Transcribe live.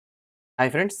Hi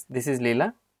friends, this is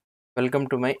Leela. Welcome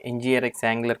to my Ngrx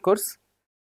Angular course.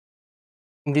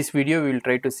 In this video, we will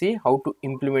try to see how to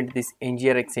implement this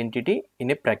Ngrx entity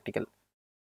in a practical.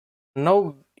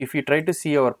 Now, if you try to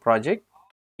see our project,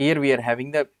 here we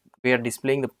are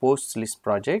displaying the posts list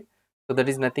project. So that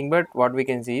is nothing but what we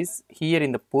can see is here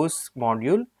in the posts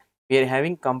module, we are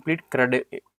having complete CRUD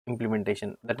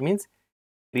implementation. That means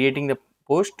creating the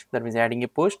post, that means adding a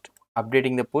post,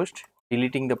 updating the post,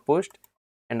 deleting the post,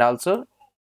 and also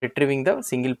retrieving the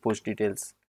single post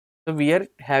details. So we are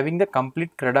having the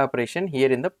complete CRUD operation here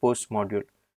in the post module.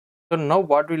 So now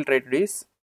what we will try to do is,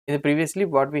 in the previously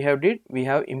what we have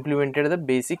implemented the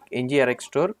basic Ngrx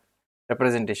store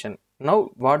representation. Now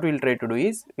what we will try to do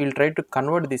is, we will try to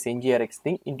convert this Ngrx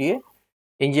thing into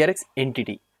a Ngrx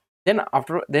entity.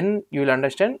 Then you will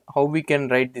understand how we can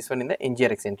write this one in the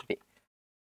Ngrx entity.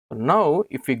 So now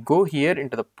if we go here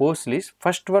into the post list,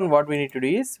 first one what we need to do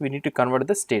is, we need to convert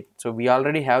the state. So we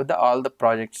already have all the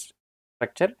project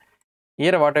structure.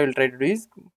 Here what I will try to do is,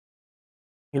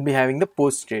 we'll be having the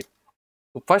post state.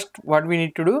 So first what we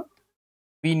need to do,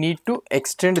 we need to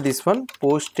extend this one.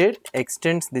 Post state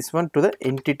extends this one to the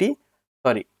entity.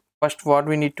 First what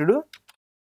we need to do,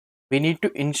 we need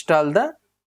to install the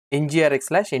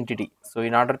ngrx/entity. So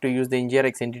in order to use the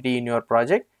ngrx entity in your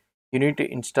project, you need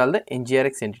to install the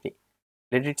ngrx entity.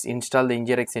 Let it install the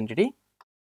ngrx entity.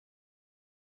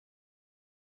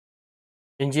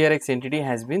 Ngrx entity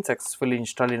has been successfully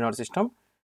installed in our system.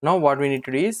 Now what we need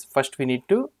to do is, first we need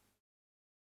to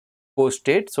post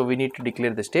state. So we need to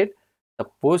declare the state. The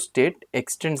post state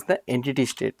extends the entity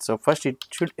state. So first it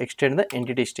should extend the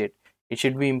entity state. It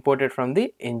should be imported from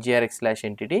the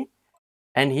ngrx/entity.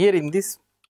 And here in this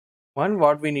one,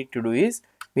 what we need to do is,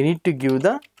 we need to give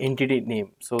the entity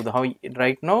name. So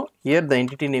right now here the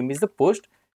entity name is the post.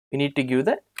 We need to give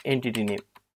the entity name.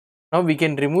 Now we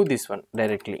can remove this one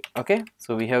directly. Okay,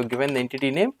 so we have given the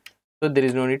entity name, so there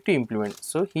is no need to implement.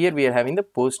 So here we are having the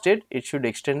post state. It should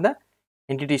extend the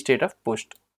entity state of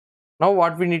post. Now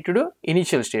what we need to do,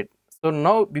 initial state. So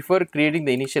now before creating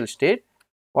the initial state,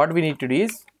 what we need to do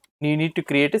is, you need to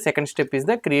create a second step is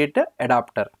the create a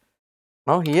adapter.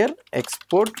 Now here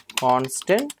export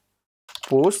constant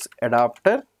post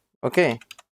adapter, okay,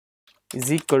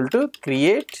 is equal to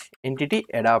create entity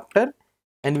adapter,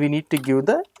 and we need to give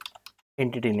the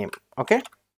entity name. Okay,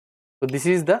 so this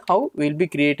is the how we will be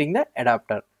creating the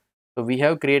adapter. So we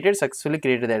have successfully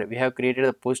created that. We have created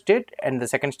the post state, and the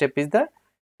second step is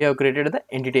we have created the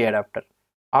entity adapter.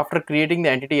 After creating the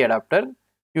entity adapter,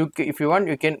 if you want,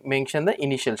 you can mention the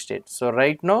initial state. So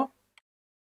right now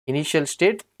initial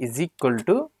state is equal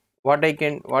to what I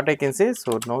can say.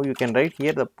 So now you can write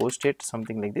here the post state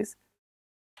something like this.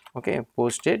 Okay,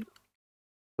 post state.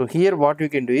 So here what you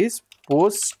can do is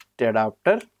post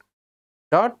adapter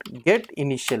dot get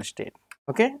initial state.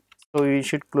 Okay, so you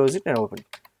should close it and open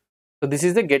it. So this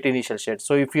is the get initial state.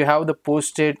 So if you have the post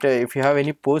state, if you have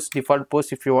any post, default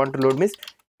post, if you want to load means,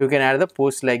 you can add the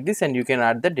post like this, and you can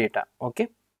add the data. Okay,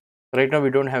 right now we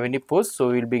don't have any post, so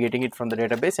we will be getting it from the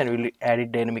database and we will add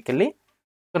it dynamically.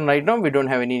 So right now we don't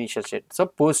have any initial state, so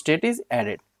post state is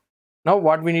added. Now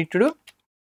what we need to do,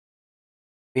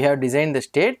 we have designed the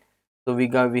state. So we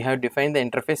have defined the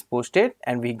interface post state,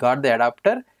 and we got the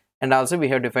adapter, and also we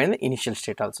have defined the initial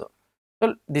state also.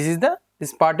 So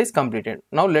this part is completed.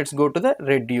 Now let's go to the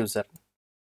reducer.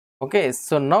 Okay,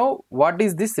 so now what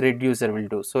is this reducer will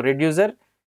do? So reducer,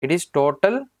 it is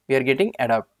total, we are getting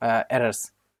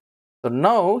errors. So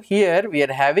now here we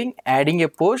are having adding a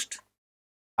post,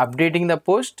 updating the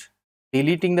post,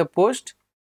 deleting the post,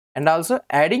 and also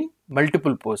adding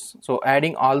multiple posts. So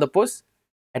adding all the posts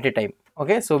at a time.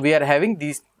 Okay, so we are having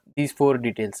these four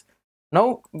details.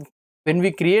 Now when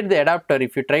we create the adapter,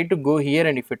 if you try to go here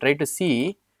and if you try to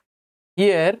see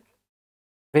here,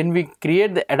 when we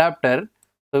create the adapter,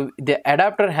 so the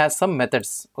adapter has some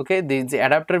methods. Okay, the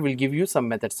adapter will give you some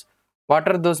methods. What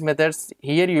are those methods?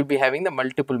 Here you will be having the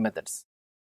multiple methods,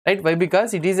 right? Why?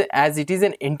 Because it is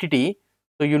an entity,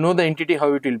 so you know the entity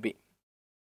how it will be.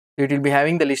 So it will be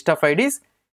having the list of IDs,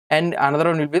 and another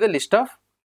one will be the list of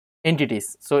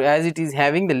entities. So as it is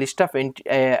having the list of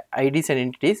IDs and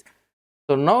entities,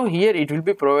 so now here it will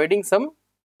be providing some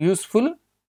useful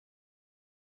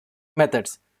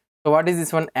methods. So what is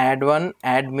this one? Add one,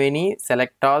 add many,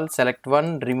 select all, select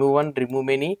one, remove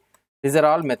many. These are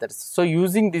all methods. So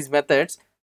using these methods,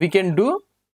 we can do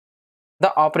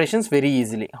the operations very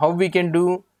easily. How we can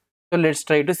do? So let's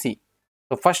try to see.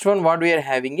 So first one what we are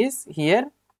having is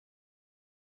here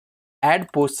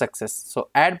add post success. So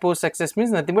add post success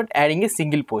means nothing but adding a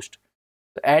single post.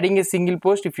 So adding a single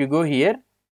post, if you go here,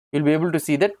 you'll be able to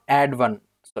see that add one.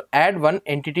 So add one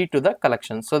entity to the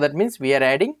collection. So that means we are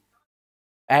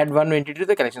add one entity to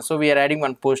the collection. So we are adding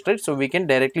one post, right? So we can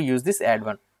directly use this add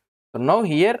one. So now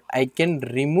here I can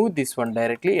remove this one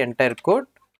directly, entire code.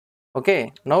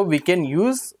 Okay, now we can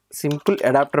use simple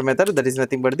adapter method, that is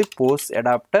nothing but the post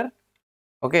adapter.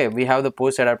 Okay, we have the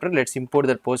post adapter. Let's import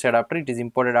that post adapter. It is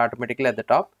imported automatically at the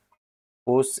top.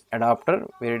 Post adapter,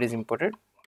 where it is imported,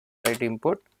 try to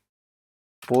import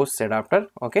post adapter.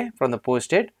 Okay, from the post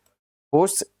state,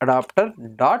 post adapter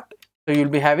dot. So you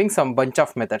will be having some bunch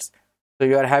of methods. So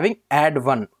you are having add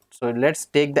one. So let's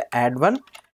take the add one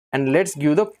and let's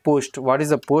give the post. What is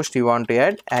the post you want to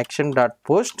add? Action dot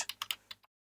post,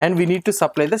 and we need to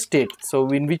supply the state. So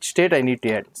in which state I need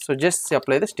to add? So just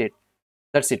supply the state.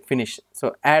 That's it, finish.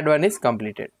 So add one is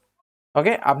completed.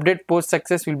 Okay, update post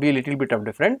success will be a little bit of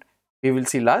different, we will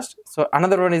see last. So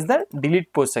another one is the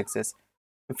delete post success.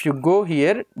 If you go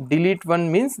here, delete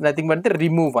one means nothing but the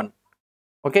remove one.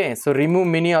 Okay, so remove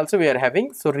many also we are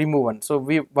having, so remove one. So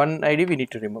we one ID we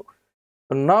need to remove.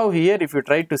 So now here if you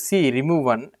try to see remove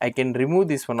one, I can remove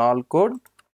this one all code.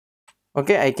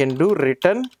 Okay, I can do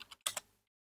return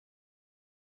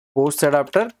post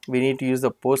adapter. We need to use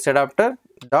the post adapter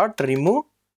dot remove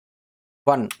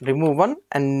one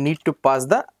and need to pass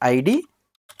the ID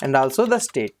and also the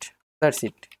state. That's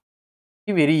it.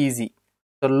 Very easy.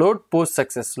 So load post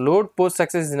success. Load post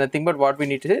success is nothing but what we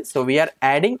need to say. So we are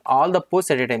adding all the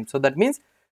posts at a time. So that means,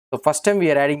 so first time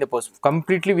we are adding the post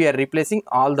completely, we are replacing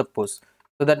all the posts.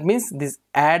 So that means this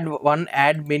add one,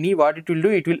 add many, what it will do,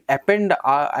 it will append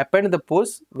the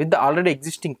post with the already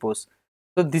existing post.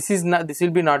 So this is not, this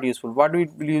will be not useful. What we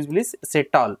will use is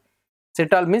set all.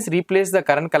 Set all means replace the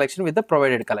current collection with the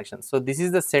provided collection. So this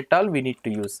is the set all we need to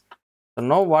use. So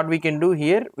now what we can do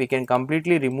here, we can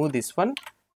completely remove this one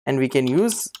and we can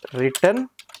use return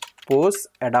post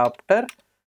adapter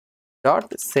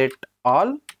dot set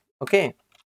all. Okay,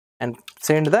 and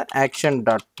send the action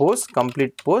dot post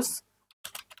complete post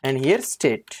and here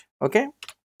state. Okay,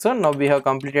 so now we have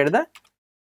completed the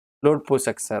load post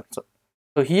success.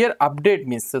 So here update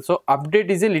means, so update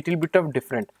is a little bit of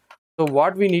different. So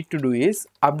what we need to do is,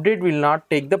 update will not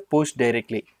take the post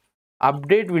directly.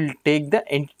 Update will take the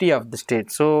entity of the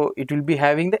state. So it will be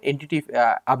having the entity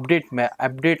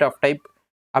update of type,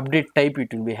 update type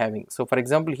it will be having. So for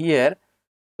example here,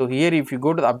 so here if you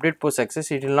go to the update post success,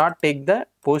 it will not take the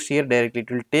post here directly. It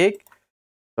will take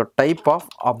the type of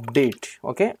update.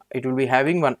 Okay, it will be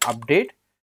having one update.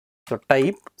 So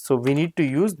type, so we need to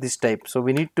use this type. So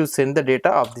we need to send the data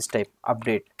of this type,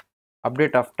 update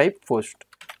of type post.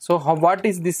 So how, what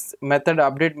is this method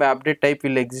update? My update type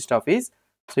will exist of is,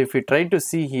 so if you try to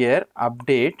see here,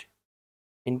 update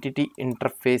entity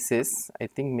interfaces, I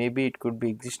think maybe it could be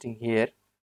existing here.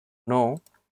 No,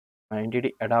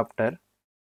 entity adapter.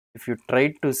 If you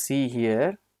try to see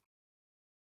here,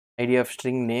 ID of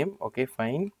string name, okay,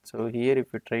 fine. So here if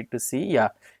you try to see, yeah,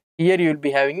 here you will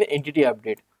be having the entity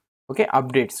update. Okay,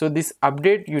 update. So this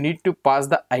update you need to pass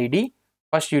the ID.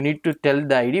 First you need to tell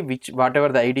the ID, which whatever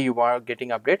the ID you are getting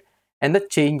update, and the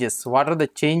changes. What are the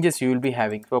changes you will be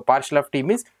having? So partial of t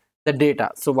means the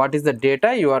data. So what is the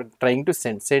data you are trying to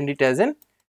send? Send it as an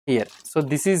here. So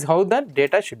this is how the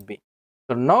data should be.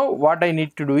 So now what I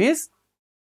need to do is,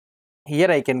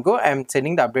 here I can go, I am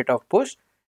sending the update of post,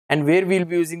 and where we will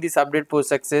be using this update post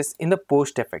success? In the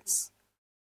post effects,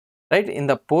 right? In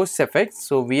the post effects.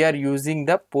 So we are using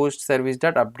the post service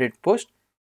dot update post,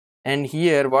 and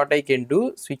here what I can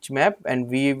do, switch map, and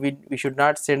we should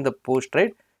not send the post,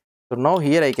 right? So now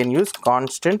here I can use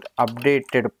constant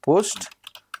updated post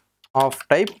of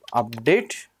type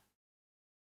update.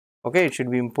 Okay, it should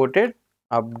be imported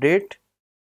update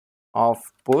of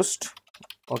post.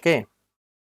 Okay,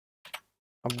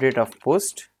 update of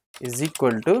post is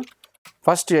equal to,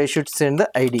 first I should send the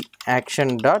ID,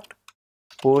 action dot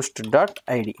post dot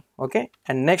ID. Okay,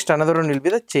 and next another one will be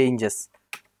the changes.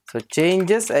 So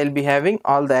changes, I will be having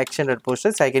all the action dot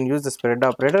posters. I can use the spread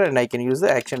operator and I can use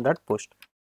the action dot post.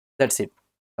 That's it.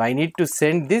 So I need to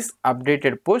send this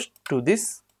updated post to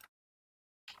this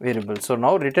variable. So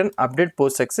now return update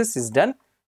post success is done.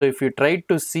 So if you try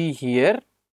to see here,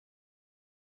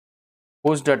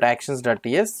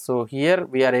 post.actions.ts, so here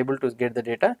we are able to get the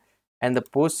data, and the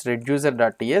post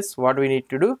reducer.ts, what we need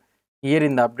to do here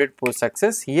in the update post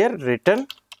success, here return,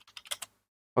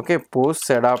 okay, post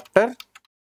adapter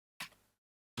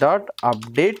dot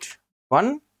update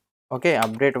one, okay,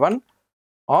 update one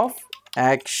of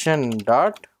action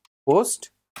dot post,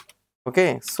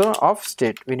 okay, so of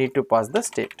state, we need to pass the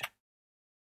state.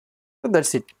 So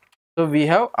that's it. So we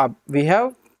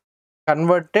have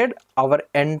converted our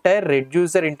entire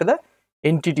reducer into the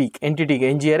entity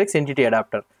Ngrx entity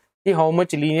adapter. See how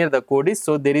much linear the code is.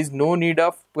 So there is no need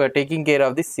of taking care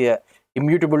of this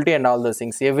immutability and all those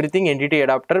things. Everything entity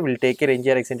adapter will take care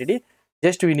Ngrx entity.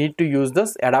 Just we need to use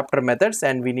those adapter methods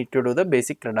and we need to do the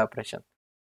basic CRUD operation.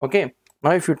 Okay.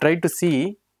 Now if you try to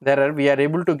see, we are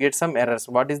able to get some errors.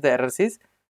 What is the errors is?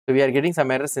 So we are getting some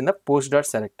errors in the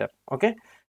post.selector. Okay.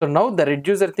 So now the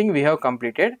reducer thing we have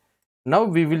completed. Now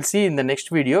we will see in the next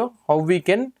video how we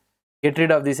can get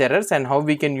rid of these errors and how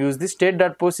we can use this.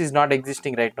 State.post is not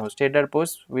existing right now.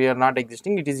 State.post we are not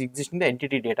existing. It is existing the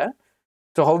entity data.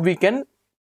 So how we can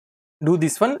do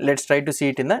this one? Let's try to see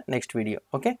it in the next video.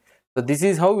 Okay. So this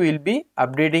is how we will be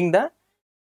updating the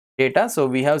data. So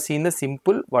we have seen the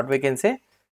simple, what we can say,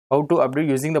 how to update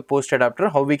using the post adapter,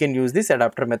 how we can use this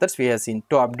adapter methods we have seen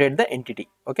to update the entity.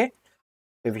 Okay.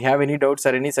 If you have any doubts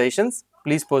or any suggestions,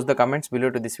 please post the comments below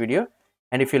to this video.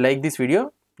 And if you like this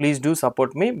video, please do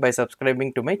support me by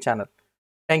subscribing to my channel.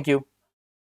 Thank you.